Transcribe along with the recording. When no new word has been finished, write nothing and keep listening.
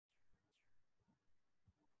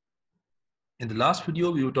In the last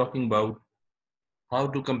video, we were talking about how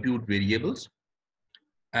to compute variables.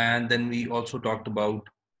 And then we also talked about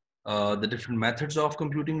the different methods of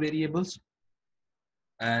computing variables.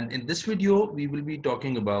 And in this video, we will be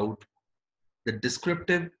talking about the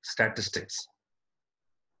descriptive statistics.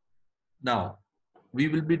 Now, we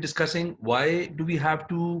will be discussing why do we have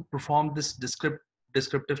to perform this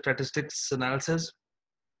descriptive statistics analysis?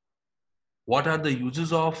 What are the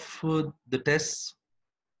uses of the tests?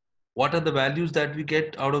 What are the values that we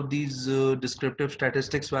get out of these descriptive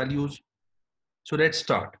statistics values? So let's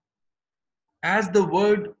start. As the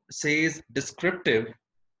word says descriptive,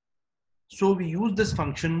 so we use this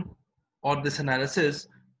function or this analysis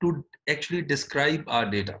to actually describe our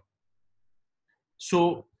data.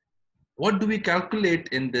 So what do we calculate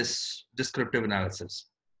in this descriptive analysis?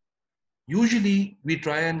 Usually we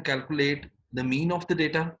try and calculate the mean of the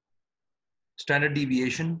data, standard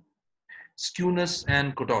deviation, skewness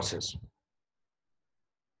and kurtosis.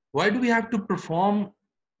 Why do we have to perform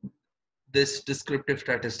this descriptive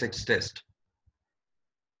statistics test?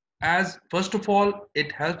 As first of all,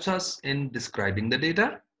 it helps us in describing the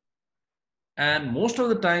data. And most of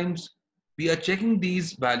the times we are checking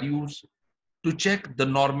these values to check the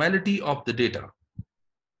normality of the data.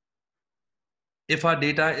 If our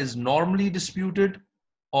data is normally distributed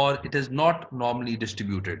or it is not normally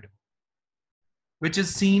distributed, which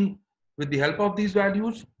is seen with the help of these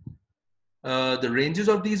values, the ranges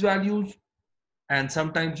of these values, and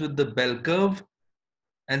sometimes with the bell curve,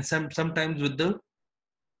 and sometimes with the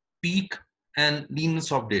peak and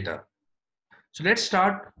leanness of data. So let's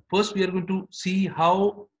start. First, we are going to see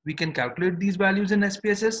how we can calculate these values in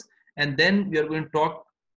SPSS, and then we are going to talk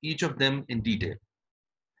each of them in detail.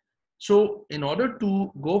 So in order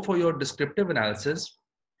to go for your descriptive analysis,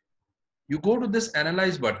 you go to this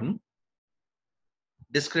Analyze button,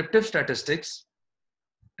 Descriptive Statistics,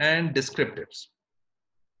 and Descriptives.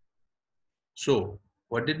 So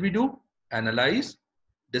what did we do? Analyze,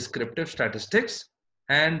 Descriptive Statistics,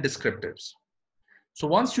 and Descriptives. So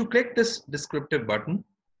once you click this descriptive button,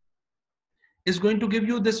 it's going to give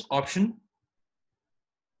you this option.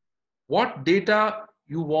 What data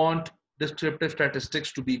you want descriptive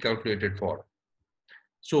statistics to be calculated for.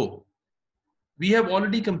 So we have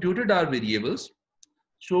already computed our variables.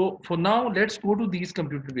 So for now, let's go to these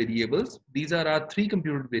computed variables. These are our 3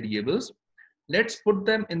 computed variables. Let's put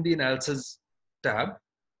them in the analysis tab.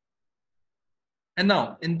 And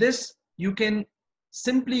now in this, you can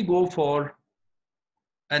simply go for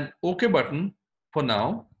an OK button for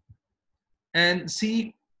now and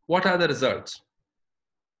see what are the results.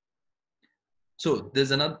 So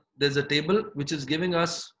there's a table which is giving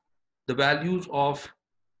us the values of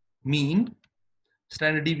mean,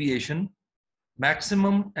 standard deviation,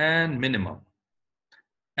 maximum and minimum.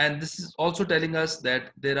 And this is also telling us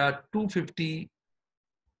that there are 250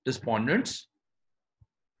 respondents.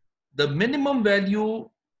 The minimum value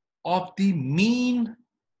of the mean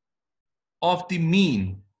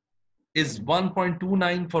is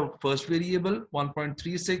 1.29 for first variable,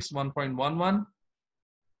 1.36, 1.11.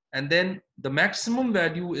 And then the maximum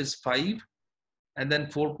value is 5, and then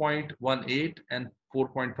 4.18 and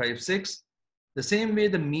 4.56. The same way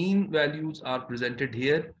the mean values are presented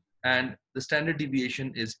here and the standard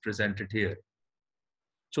deviation is presented here.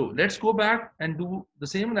 So let's go back and do the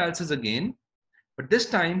same analysis again, but this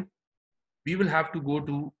time we will have to go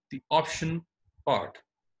to the option part.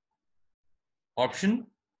 Option,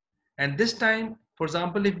 and this time, for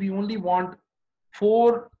example, if we only want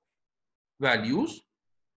 4 values,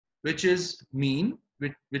 which is mean,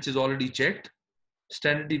 which is already checked,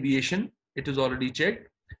 standard deviation, it is already checked.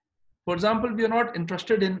 For example, we are not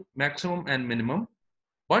interested in maximum and minimum,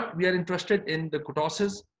 but we are interested in the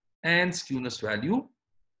kurtosis and skewness value.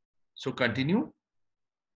 So continue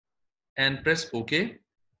and press OK.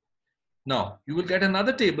 Now you will get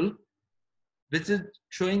another table which is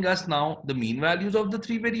showing us now the mean values of the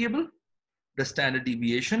 3 variables, the standard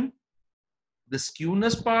deviation, the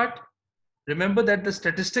skewness part. Remember that the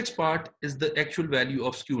statistics part is the actual value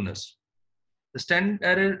of skewness. The standard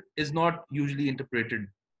error is not usually interpreted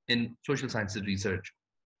in social sciences research.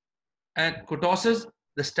 And kurtosis,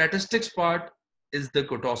 the statistics part is the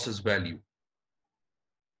kurtosis value.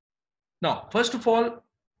 Now, first of all,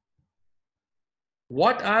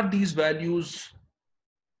 what are these values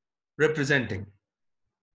representing?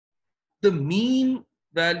 The mean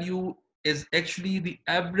value is actually the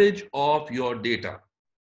average of your data.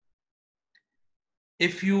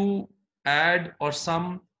 If you add or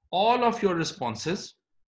sum all of your responses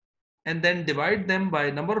and then divide them by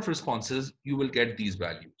number of responses, you will get these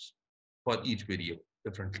values for each variable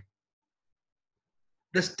differently.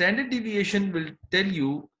 The standard deviation will tell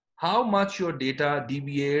you how much your data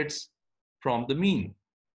deviates from the mean.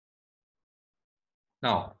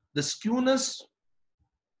 Now, the skewness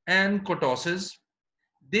and kurtosis,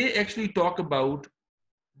 they actually talk about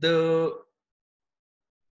the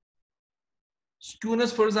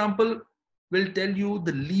skewness, for example, will tell you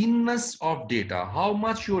the leanness of data, how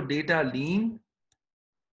much your data lean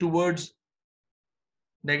towards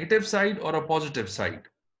negative side or a positive side.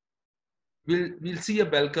 We'll see a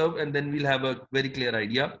bell curve and then we'll have a very clear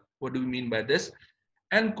idea. What do we mean by this?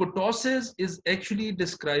 And kurtosis is actually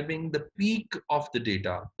describing the peak of the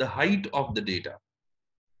data, the height of the data.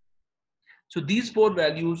 So these four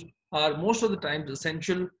values are most of the times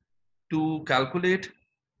essential to calculate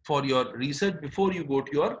for your research before you go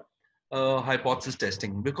to your hypothesis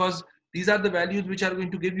testing, because these are the values which are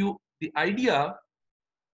going to give you the idea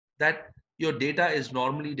that your data is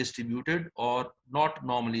normally distributed or not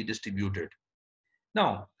normally distributed.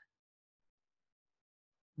 Now,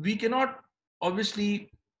 we cannot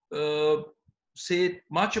obviously say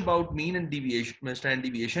much about mean and deviation, standard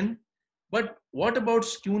deviation, but what about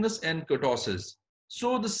skewness and kurtosis?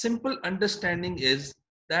 So the simple understanding is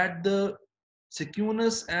that the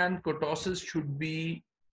skewness and kurtosis should be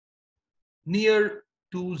near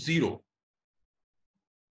to zero,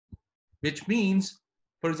 which means,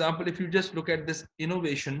 for example, if you just look at this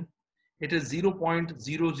innovation, it is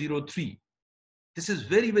 0.003. This is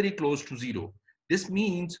very, very close to zero. This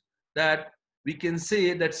means that we can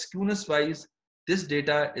say that skewness wise, this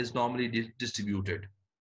data is normally distributed.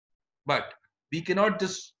 But we cannot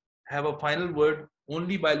just have a final word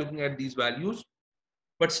only by looking at these values.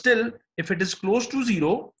 But still, if it is close to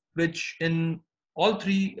zero, which in all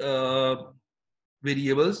three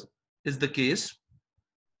variables is the case,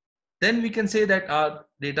 then we can say that our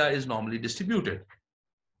data is normally distributed.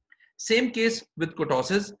 Same case with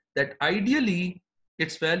kurtosis, that ideally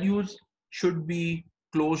its values should be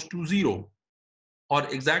close to zero or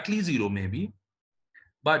exactly zero maybe,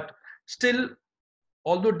 but still,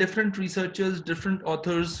 although different researchers, different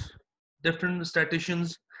authors, different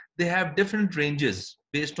statisticians, they have different ranges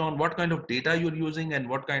based on what kind of data you're using and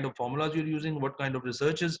what kind of formulas you're using, what kind of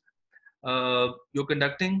researches you're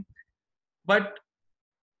conducting. But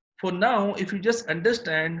for now, if you just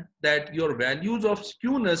understand that your values of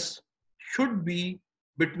skewness should be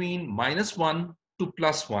between -1 to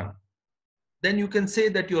 +1, then you can say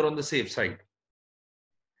that you're on the safe side.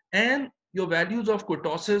 And your values of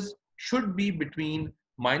kurtosis should be between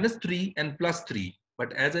 -3 and +3.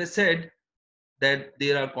 But as I said, that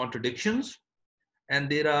there are contradictions and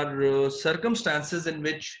there are circumstances in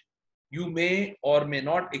which you may or may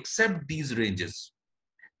not accept these ranges.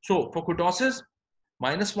 So for kurtosis,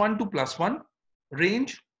 -1 to +1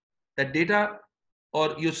 range, that data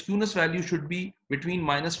or your skewness value should be between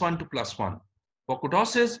 -1 to +1. For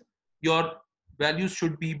kurtosis, your values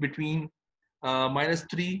should be between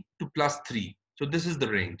 -3 to +3. So this is the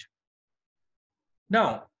range.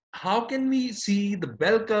 Now, how can we see the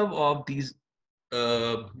bell curve of these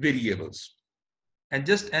variables and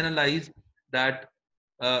just analyze that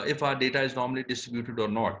if our data is normally distributed or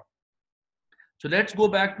not? So let's go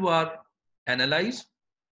back to our analyze,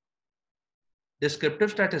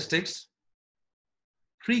 descriptive statistics,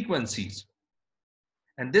 frequencies.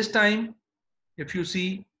 And this time, if you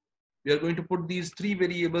see, we are going to put these three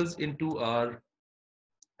variables into our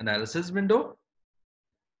analysis window.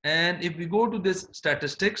 And if we go to this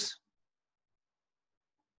statistics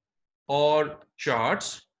or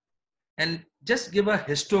charts and just give a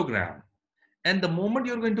histogram, and the moment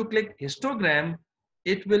you're going to click histogram,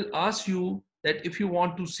 it will ask you that if you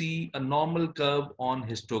want to see a normal curve on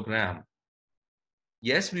histogram.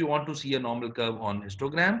 Yes, we want to see a normal curve on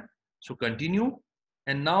histogram. So continue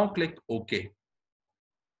and now click OK.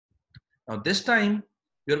 Now this time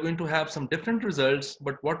we are going to have some different results,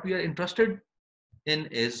 but what we are interested in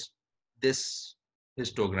is this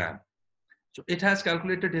histogram. So it has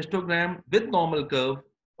calculated histogram with normal curve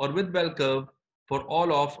or with bell curve for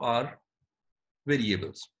all of our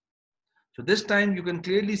variables. So this time you can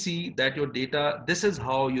clearly see that your data, this is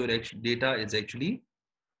how your data is actually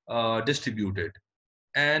distributed.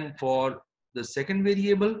 And for the second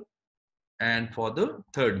variable and for the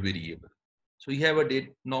third variable. So you have a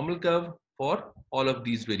normal curve for all of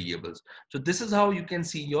these variables. So this is how you can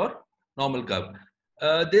see your normal curve.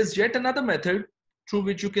 There's yet another method through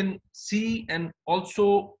which you can see and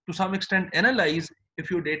also to some extent analyze if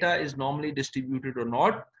your data is normally distributed or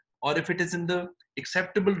not, or if it is in the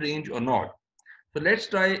acceptable range or not. So let's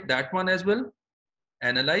try that one as well.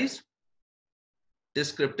 Analyze,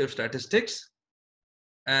 descriptive statistics,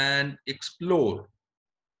 and explore.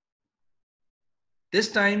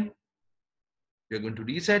 This time we're going to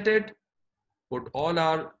reset it, put all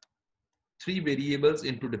our three variables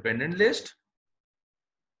into dependent list,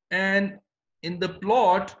 and in the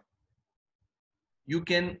plot you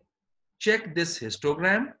can check this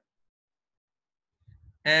histogram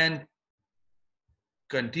and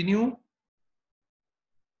continue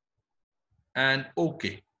and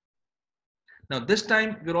OK. Now this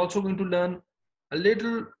time we're also going to learn a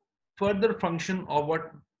little further function of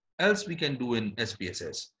what else we can do in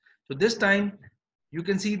SPSS. So this time you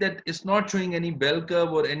can see that it's not showing any bell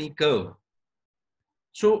curve or any curve.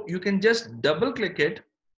 So you can just double click it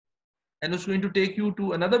and it's going to take you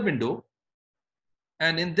to another window.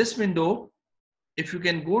 And in this window, if you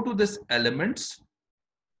can go to this elements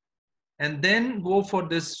and then go for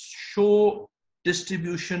this show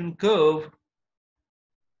distribution curve,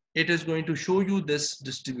 it is going to show you this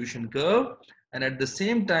distribution curve, and at the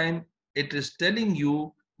same time it is telling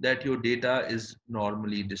you that your data is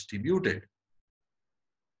normally distributed.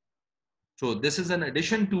 So this is an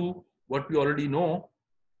addition to what we already know,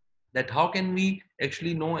 that how can we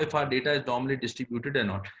actually know if our data is normally distributed or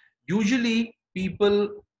not. Usually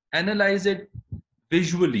people analyze it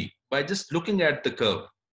visually by just looking at the curve.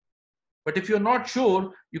 But if you're not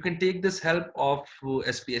sure, you can take this help of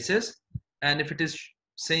SPSS, and if it is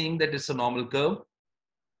saying that it's a normal curve,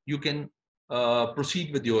 you can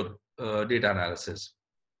proceed with your data analysis.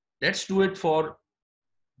 Let's do it for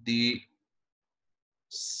the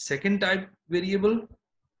second type variable.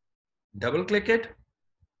 Double click it,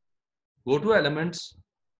 go to elements,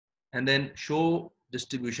 and then show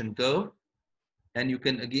distribution curve. And you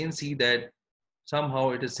can again see that somehow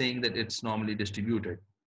it is saying that it's normally distributed.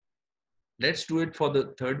 Let's do it for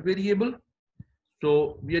the third variable.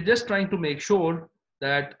 So we are just trying to make sure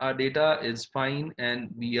that our data is fine and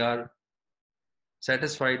we are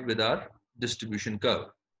satisfied with our distribution curve.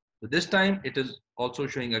 So this time it is also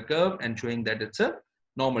showing a curve and showing that it's a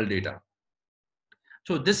normal data.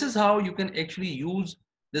 So this is how you can actually use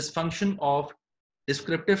this function of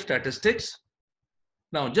descriptive statistics.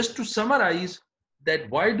 Now, just to summarize that,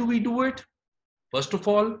 why do we do it? First of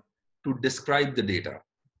all, to describe the data.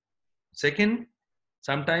 Second,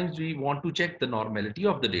 sometimes we want to check the normality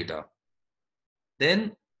of the data.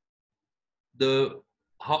 Then the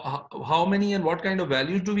how many and what kind of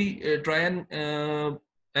values do we try and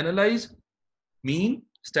analyze? Mean,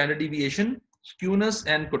 standard deviation, skewness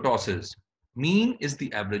and kurtosis. Mean is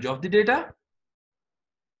the average of the data.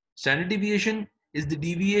 Standard deviation is the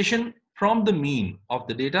deviation from the mean of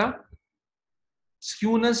the data.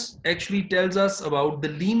 Skewness actually tells us about the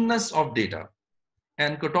leanness of data.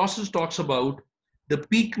 And kurtosis talks about the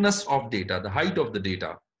peakness of data, the height of the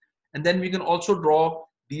data. And then we can also draw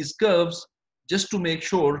these curves just to make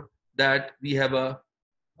sure that we have a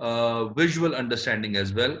visual understanding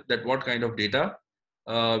as well, that what kind of data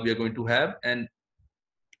we are going to have. And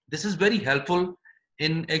this is very helpful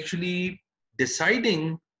in actually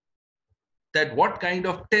deciding that what kind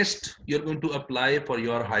of test you're going to apply for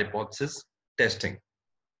your hypothesis testing.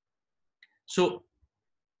 So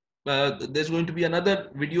there's going to be another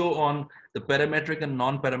video on the parametric and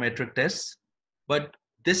non-parametric tests, but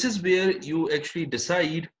this is where you actually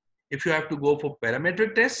decide if you have to go for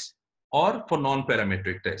parametric tests or for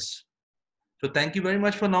non-parametric tests. So thank you very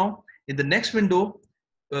much for now. In the next video,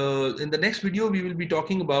 we will be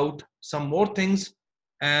talking about some more things,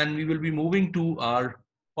 and we will be moving to our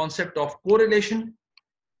concept of correlation.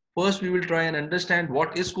 First, we will try and understand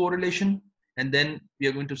what is correlation, and then we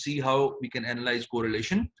are going to see how we can analyze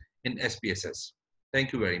correlation in SPSS.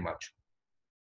 Thank you very much.